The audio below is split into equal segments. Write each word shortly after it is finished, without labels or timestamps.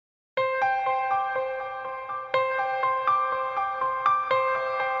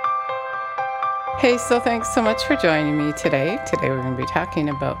Hey, so thanks so much for joining me today. Today we're going to be talking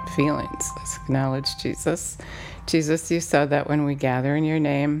about feelings. Let's acknowledge Jesus. Jesus, you said that when we gather in your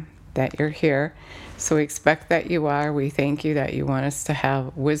name, that you're here. So we expect that you are. We thank you that you want us to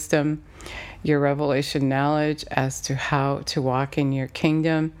have wisdom, your revelation knowledge as to how to walk in your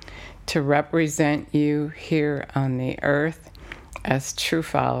kingdom, to represent you here on the earth as true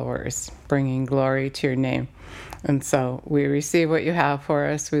followers, bringing glory to your name. And so we receive what you have for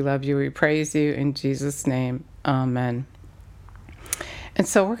us. We love you. We praise you. In Jesus' name, amen. And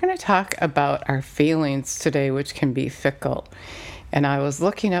so we're going to talk about our feelings today, which can be fickle. And I was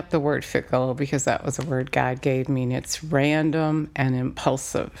looking up the word fickle because that was a word God gave me, and it's random and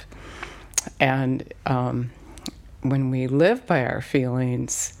impulsive. And when we live by our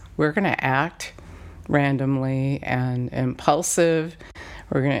feelings, we're going to act randomly and impulsive.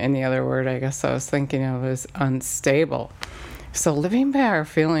 And the other word I guess I was thinking of is unstable. So living by our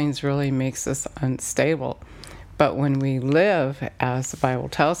feelings really makes us unstable. But when we live, as the Bible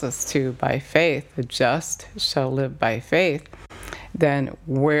tells us to, by faith, the just shall live by faith, then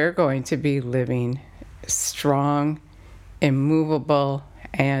we're going to be living strong, immovable,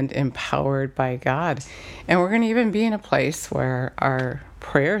 and empowered by God. And we're going to even be in a place where our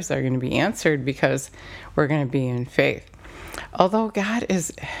prayers are going to be answered because we're going to be in faith. Although God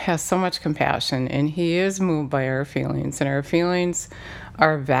has so much compassion and He is moved by our feelings, and our feelings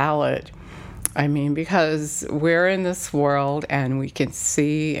are valid. I mean, because we're in this world and we can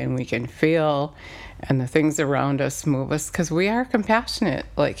see and we can feel, and the things around us move us because we are compassionate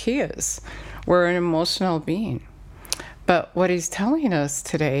like He is. We're an emotional being. But what He's telling us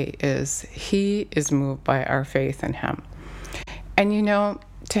today is He is moved by our faith in Him. And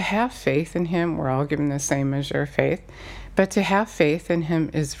to have faith in Him, we're all given the same measure of faith. But to have faith in Him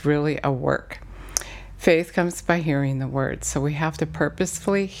is really a work. Faith comes by hearing the Word. So we have to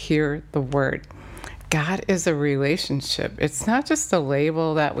purposefully hear the Word. God is a relationship. It's not just a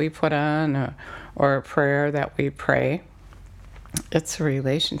label that we put on or a prayer that we pray. It's a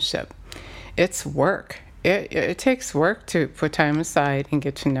relationship. It's work. It takes work to put time aside and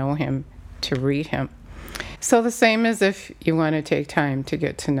get to know Him, to read Him. So the same as if you want to take time to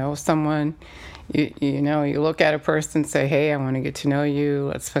get to know someone. You look at a person and say, hey, I want to get to know you.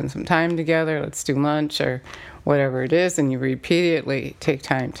 Let's spend some time together. Let's do lunch or whatever it is. And you repeatedly take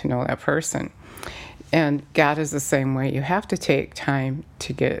time to know that person. And God is the same way. You have to take time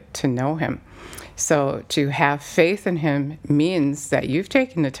to get to know Him. So to have faith in Him means that you've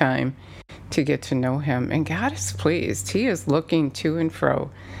taken the time to get to know Him. And God is pleased. He is looking to and fro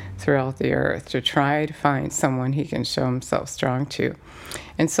throughout the earth to try to find someone He can show Himself strong to.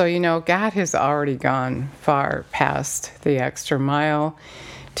 And so, God has already gone far past the extra mile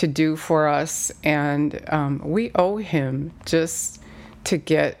to do for us. And we owe Him just to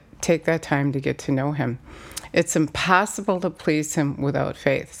take that time to get to know Him. It's impossible to please Him without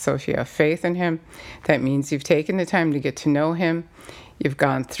faith. So if you have faith in Him, that means you've taken the time to get to know Him. You've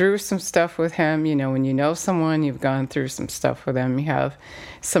gone through some stuff with Him. When you know someone, you've gone through some stuff with them. You have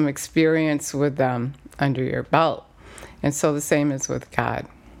some experience with them under your belt. And so the same is with God.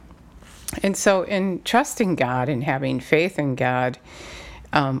 And so in trusting God and having faith in God,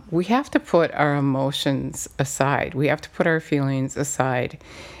 we have to put our emotions aside. We have to put our feelings aside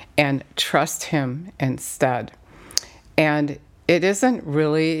and trust Him instead. And it isn't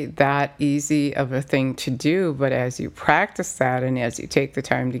really that easy of a thing to do, but as you practice that and as you take the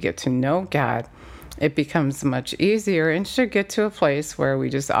time to get to know God, it becomes much easier and should get to a place where we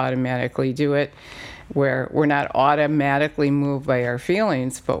just automatically do it, where we're not automatically moved by our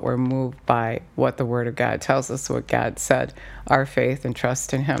feelings, but we're moved by what the Word of God tells us, what God said, our faith and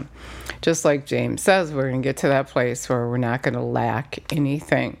trust in Him. Just like James says, we're going to get to that place where we're not going to lack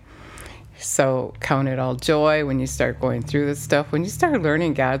anything. So count it all joy when you start going through this stuff, when you start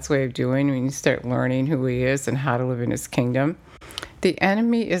learning God's way of doing, when you start learning who He is and how to live in His kingdom. The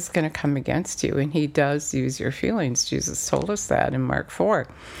enemy is going to come against you, and he does use your feelings. Jesus told us that in Mark 4.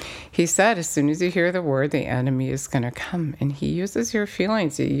 He said, as soon as you hear the word, the enemy is going to come, and he uses your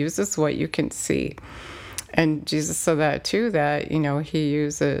feelings. He uses what you can see. And Jesus said that too, that, he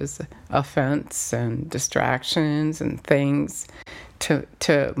uses offense and distractions and things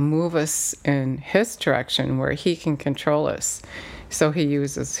to move us in his direction where he can control us. So he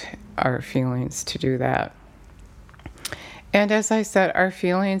uses our feelings to do that. And as I said, our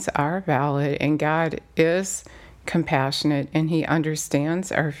feelings are valid, and God is compassionate, and He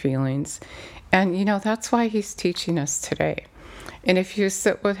understands our feelings. And, that's why He's teaching us today. And if you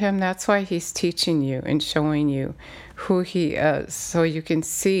sit with Him, that's why He's teaching you and showing you who He is, so you can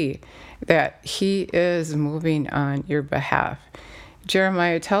see that He is moving on your behalf.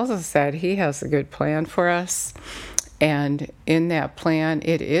 Jeremiah tells us that he has a good plan for us. And in that plan,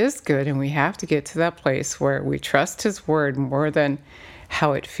 it is good. And we have to get to that place where we trust his word more than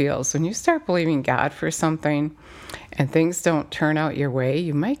how it feels. When you start believing God for something and things don't turn out your way,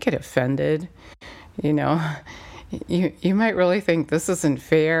 you might get offended. You might really think this isn't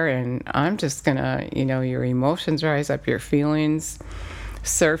fair, and I'm just gonna, your emotions rise up, your feelings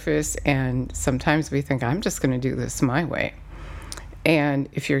surface, and sometimes we think, I'm just gonna do this my way. And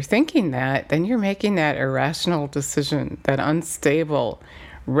if you're thinking that, then you're making that irrational decision, that unstable,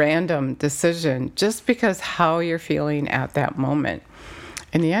 random decision, just because how you're feeling at that moment.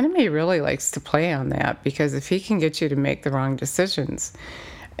 And the enemy really likes to play on that, because if he can get you to make the wrong decisions,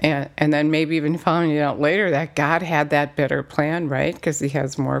 and then maybe even finding out later that God had that better plan, right? Because he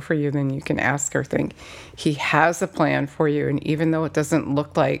has more for you than you can ask or think. He has a plan for you, and even though it doesn't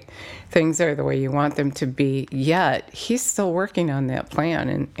look like things are the way you want them to be yet, he's still working on that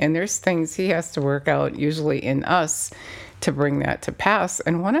plan. And there's things he has to work out, usually in us, to bring that to pass.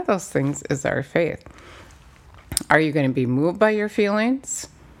 And one of those things is our faith. Are you going to be moved by your feelings?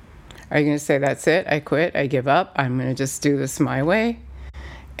 Are you going to say, that's it, I quit, I give up, I'm going to just do this my way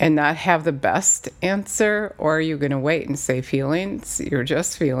and not have the best answer? Or are you going to wait and say, feelings, you're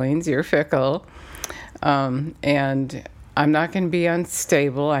just feelings, you're fickle, and I'm not going to be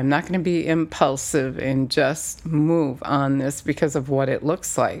unstable, I'm not going to be impulsive and just move on this because of what it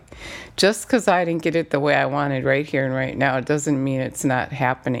looks like. Just because I didn't get it the way I wanted right here and right now, it doesn't mean it's not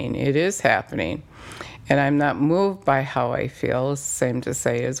happening. It is happening. And I'm not moved by how I feel, same to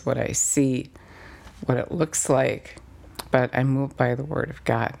say as what I see, what it looks like, but I'm moved by the Word of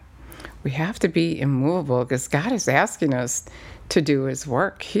God. We have to be immovable because God is asking us to do his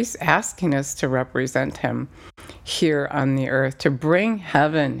work. He's asking us to represent him here on the earth, to bring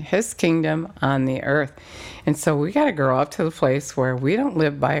heaven, his kingdom on the earth. And so we got to grow up to the place where we don't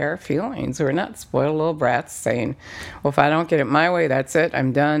live by our feelings. We're not spoiled little brats saying, well, if I don't get it my way, that's it,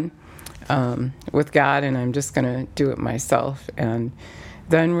 I'm done with God, and I'm just going to do it myself. And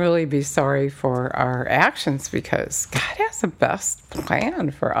then really be sorry for our actions, because God has the best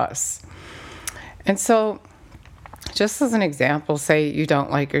plan for us. And so, just as an example, say you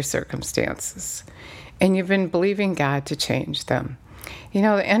don't like your circumstances and you've been believing God to change them. The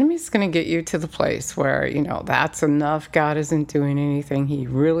enemy's going to get you to the place where, that's enough. God isn't doing anything. He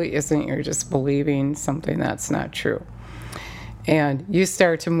really isn't. You're just believing something that's not true. And you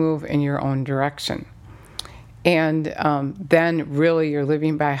start to move in your own direction. And then really you're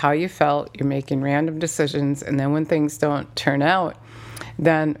living by how you felt. You're making random decisions. And then when things don't turn out,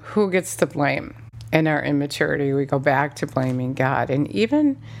 then who gets to blame? In our immaturity, we go back to blaming God. And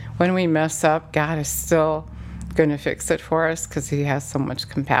even when we mess up, God is still going to fix it for us because he has so much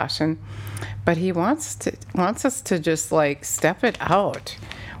compassion. But he wants us to just step it out.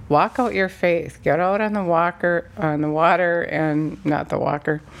 Walk out your faith. Get out on the water,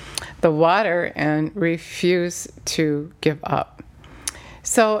 and refuse to give up.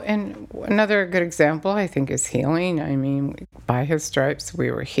 So, and another good example, I think, is healing. I mean, by his stripes we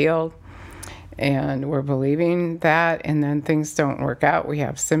were healed, and we're believing that, and then things don't work out. We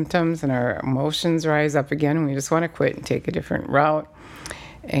have symptoms, and our emotions rise up again, and we just want to quit and take a different route.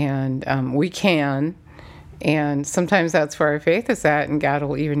 And we can. And sometimes that's where our faith is at, and God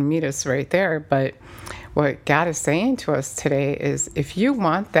will even meet us right there. But what God is saying to us today is, if you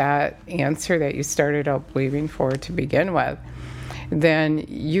want that answer that you started out believing for to begin with, then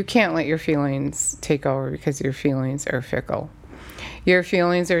you can't let your feelings take over, because your feelings are fickle. Your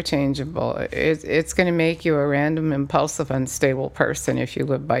feelings are changeable. It's going to make you a random, impulsive, unstable person if you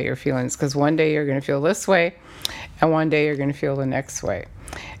live by your feelings, because one day you're going to feel this way, and one day you're going to feel the next way.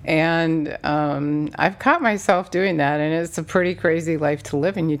 And I've caught myself doing that, and it's a pretty crazy life to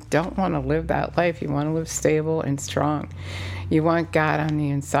live, and you don't want to live that life. You want to live stable and strong. You want God on the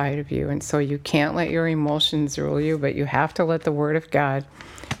inside of you, and so you can't let your emotions rule you, but you have to let the Word of God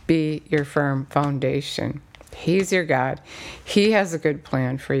be your firm foundation. He's your God. He has a good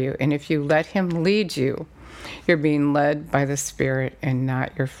plan for you, and if you let him lead you, you're being led by the Spirit and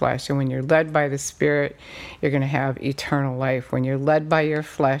not your flesh. And when you're led by the Spirit, you're going to have eternal life. When you're led by your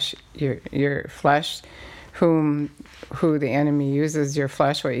flesh, your flesh, who the enemy uses, your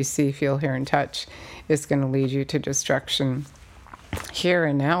flesh, what you see, feel, hear, and touch, is going to lead you to destruction here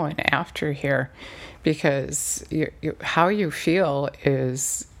and now and after here, because how you feel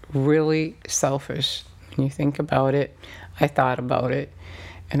is really selfish. When you think about it, I thought about it.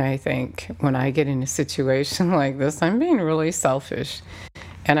 And I think when I get in a situation like this, I'm being really selfish.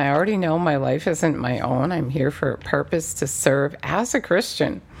 And I already know my life isn't my own. I'm here for a purpose, to serve as a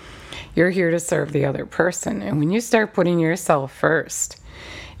Christian. You're here to serve the other person. And when you start putting yourself first,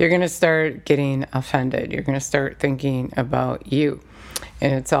 you're going to start getting offended. You're going to start thinking about you.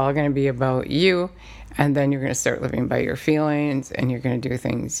 And it's all going to be about you. And then you're going to start living by your feelings and you're going to do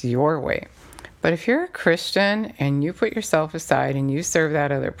things your way. But if you're a Christian and you put yourself aside and you serve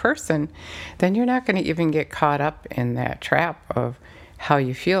that other person, then you're not going to even get caught up in that trap of how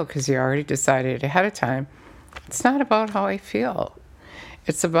you feel, because you already decided ahead of time, it's not about how I feel.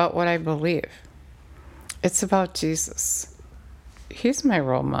 It's about what I believe. It's about Jesus. He's my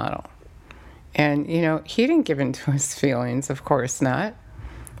role model. And, he didn't give in to his feelings, of course not.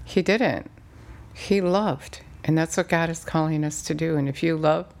 He didn't. He loved. And that's what God is calling us to do. And if you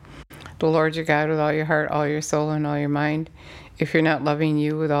love the Lord your God with all your heart, all your soul, and all your mind, if you're not loving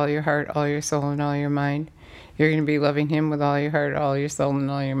you with all your heart, all your soul, and all your mind, you're going to be loving him with all your heart, all your soul,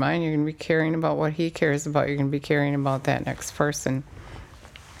 and all your mind. You're going to be caring about what he cares about. You're going to be caring about that next person.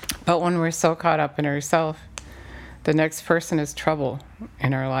 But when we're so caught up in ourselves, the next person is trouble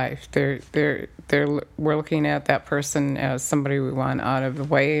in our life. We're looking at that person as somebody we want out of the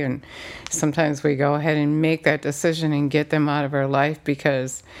way, and sometimes we go ahead and make that decision and get them out of our life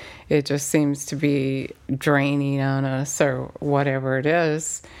because it just seems to be draining on us or whatever it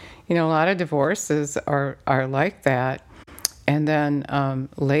is. A lot of divorces are like that. And then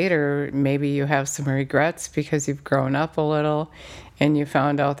later, maybe you have some regrets because you've grown up a little and you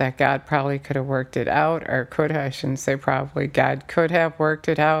found out that God probably could have worked it out, or I shouldn't say probably, God could have worked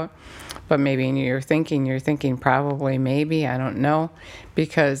it out. But maybe you're thinking probably, maybe, I don't know,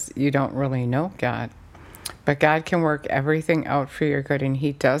 because you don't really know God. But God can work everything out for your good, and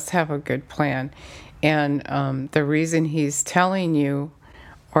he does have a good plan. And the reason he's telling you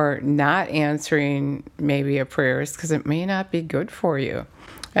or not answering maybe a prayer is because it may not be good for you.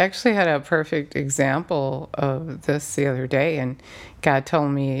 I actually had a perfect example of this the other day, and God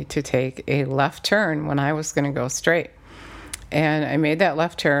told me to take a left turn when I was going to go straight. And I made that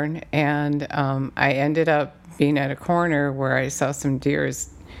left turn, and I ended up being at a corner where I saw some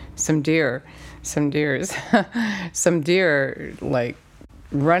deer, like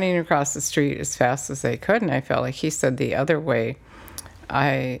running across the street as fast as they could. And I felt like he said the other way,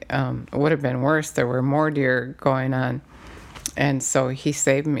 it would have been worse. There were more deer going on. And so he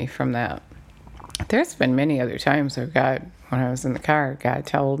saved me from that. There's been many other times where when I was in the car, God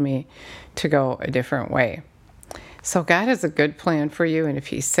told me to go a different way. So God has a good plan for you, and if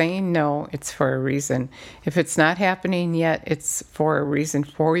he's saying no, it's for a reason. If it's not happening yet, it's for a reason,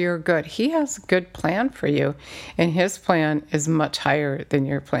 for your good. He has a good plan for you, and his plan is much higher than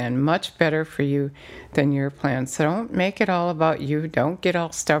your plan, much better for you than your plan. So don't make it all about you. Don't get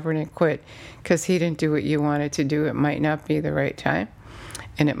all stubborn and quit because he didn't do what you wanted to do. It might not be the right time,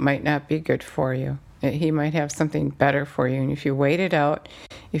 and it might not be good for you. He might have something better for you, and if you wait it out,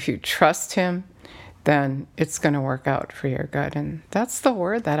 if you trust him, then it's going to work out for your good. And that's the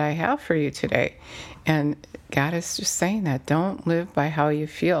word that I have for you today. And God is just saying that don't live by how you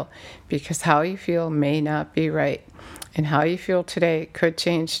feel, because how you feel may not be right. And how you feel today could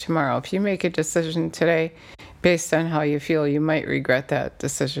change tomorrow. If you make a decision today based on how you feel, you might regret that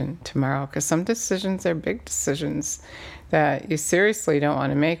decision tomorrow, because some decisions are big decisions that you seriously don't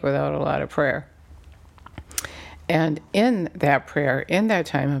want to make without a lot of prayer. And in that prayer, in that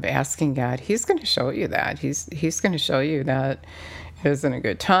time of asking God, he's going to show you that. He's going to show you that it isn't a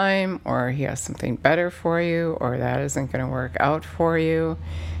good time, or he has something better for you, or that isn't going to work out for you.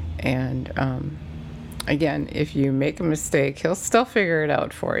 And again, if you make a mistake, he'll still figure it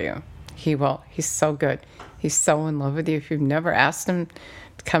out for you. He will. He's so good. He's so in love with you. If you've never asked him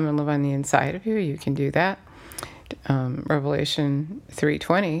to come and live on the inside of you, you can do that. Revelation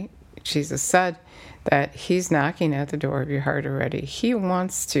 3:20, Jesus said that he's knocking at the door of your heart already. He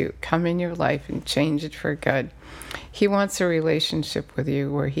wants to come in your life and change it for good. He wants a relationship with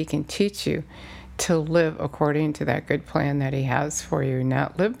you where he can teach you to live according to that good plan that he has for you,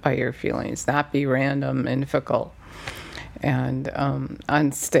 not live by your feelings, not be random and fickle and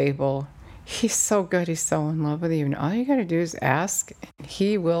unstable. He's so good. He's so in love with you. And all you got to do is ask, and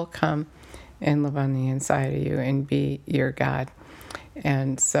he will come and live on the inside of you and be your God.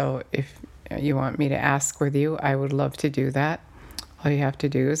 And so if you want me to ask with you, I would love to do that. All you have to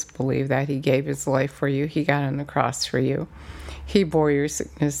do is believe that he gave his life for you. He got on the cross for you. He bore your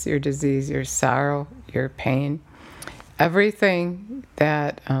sickness, your disease, your sorrow, your pain. Everything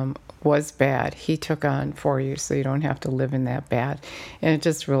that was bad, he took on for you, so you don't have to live in that bad. And it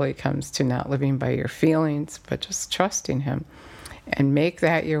just really comes to not living by your feelings, but just trusting him. And make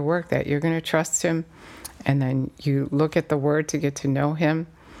that your work, that you're going to trust him. And then you look at the word to get to know him.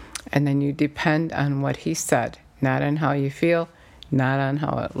 And then you depend on what he said, not on how you feel, not on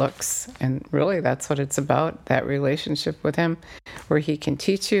how it looks. And really, that's what it's about, that relationship with him, where he can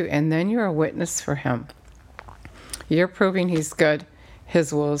teach you, and then you're a witness for him. You're proving he's good.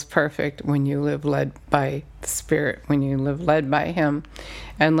 His will is perfect when you live led by the Spirit, when you live led by him,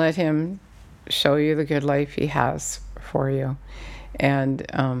 and let him show you the good life he has for you.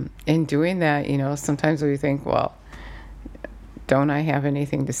 And in doing that, sometimes we think, well, don't I have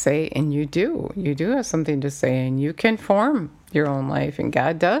anything to say? And you do. You do have something to say, and you can form your own life, and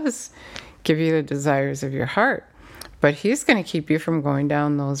God does give you the desires of your heart. But he's going to keep you from going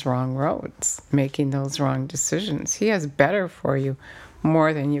down those wrong roads, making those wrong decisions. He has better for you,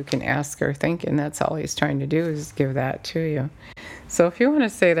 more than you can ask or think, and that's all he's trying to do is give that to you. So if you want to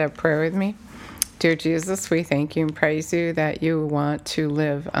say that prayer with me, dear Jesus, we thank you and praise you that you want to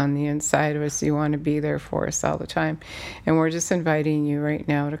live on the inside of us. You want to be there for us all the time. And we're just inviting you right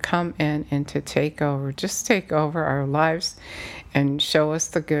now to come in and to take over. Just take over our lives and show us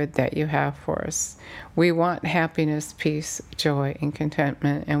the good that you have for us. We want happiness, peace, joy, and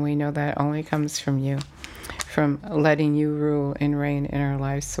contentment, and we know that only comes from you, from letting you rule and reign in our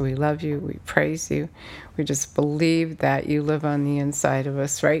lives. So we love you. We praise you. We just believe that you live on the inside of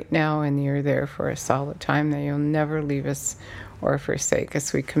us right now, and you're there for us all the time, that you'll never leave us or forsake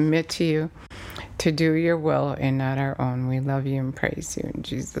us. We commit to you to do your will and not our own. We love you and praise you. In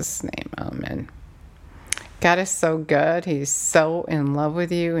Jesus' name, amen. God is so good. He's so in love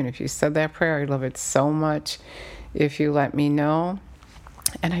with you. And if you said that prayer, I love it so much if you let me know.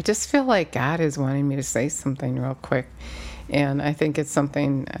 And I just feel like God is wanting me to say something real quick. And I think it's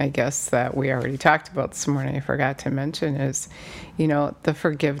something, I guess, that we already talked about this morning. I forgot to mention is, the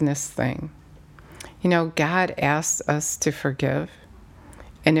forgiveness thing. God asks us to forgive.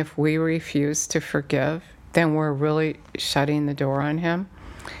 And if we refuse to forgive, then we're really shutting the door on him.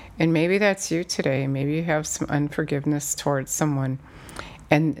 And maybe that's you today. Maybe you have some unforgiveness towards someone.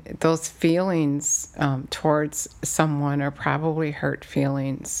 And those feelings towards someone are probably hurt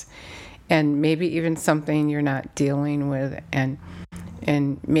feelings. And maybe even something you're not dealing with. And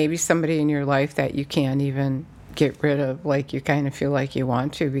maybe somebody in your life that you can't even get rid of, like you kind of feel like you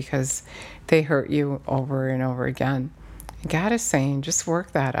want to because they hurt you over and over again. And God is saying, just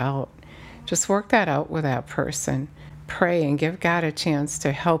work that out. Just work that out with that person. Pray and give God a chance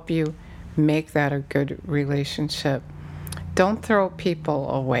to help you make that a good relationship. Don't throw people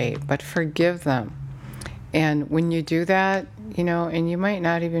away, but forgive them. And when you do that, and you might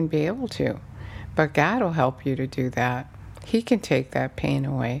not even be able to, but God will help you to do that. He can take that pain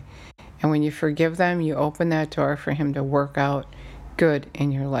away. And when you forgive them, you open that door for him to work out good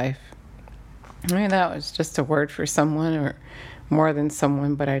in your life. I mean, that was just a word for someone or more than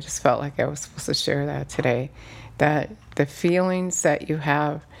someone, but I just felt like I was supposed to share that today. That the feelings that you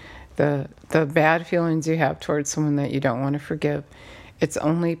have, the bad feelings you have towards someone that you don't want to forgive, it's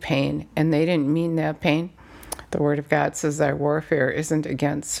only pain, and they didn't mean that pain. The Word of God says our warfare isn't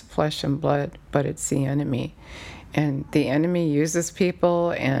against flesh and blood, but it's the enemy. And the enemy uses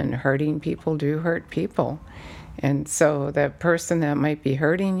people, and hurting people do hurt people. And so that person that might be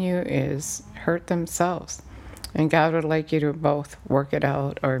hurting you is hurt themselves. And God would like you to both work it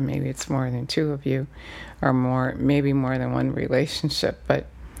out, or maybe it's more than two of you, or maybe more than one relationship. But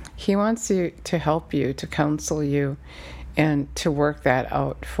he wants you to help you, to counsel you, and to work that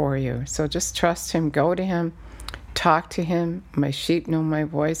out for you. So just trust him, go to him, talk to him. My sheep know my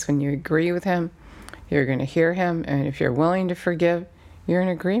voice. When you agree with him, you're going to hear him. And if you're willing to forgive, you're in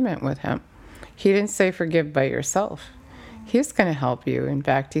agreement with him. He didn't say forgive by yourself. He's going to help you. In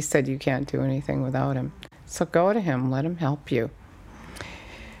fact, he said you can't do anything without him. So go to him, let him help you.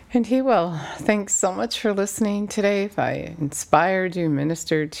 And he will. Thanks so much for listening today. If I inspired you,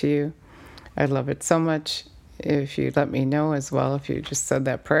 ministered to you, I'd love it so much if you'd let me know as well. If you just said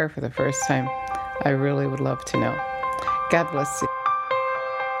that prayer for the first time, I really would love to know. God bless you.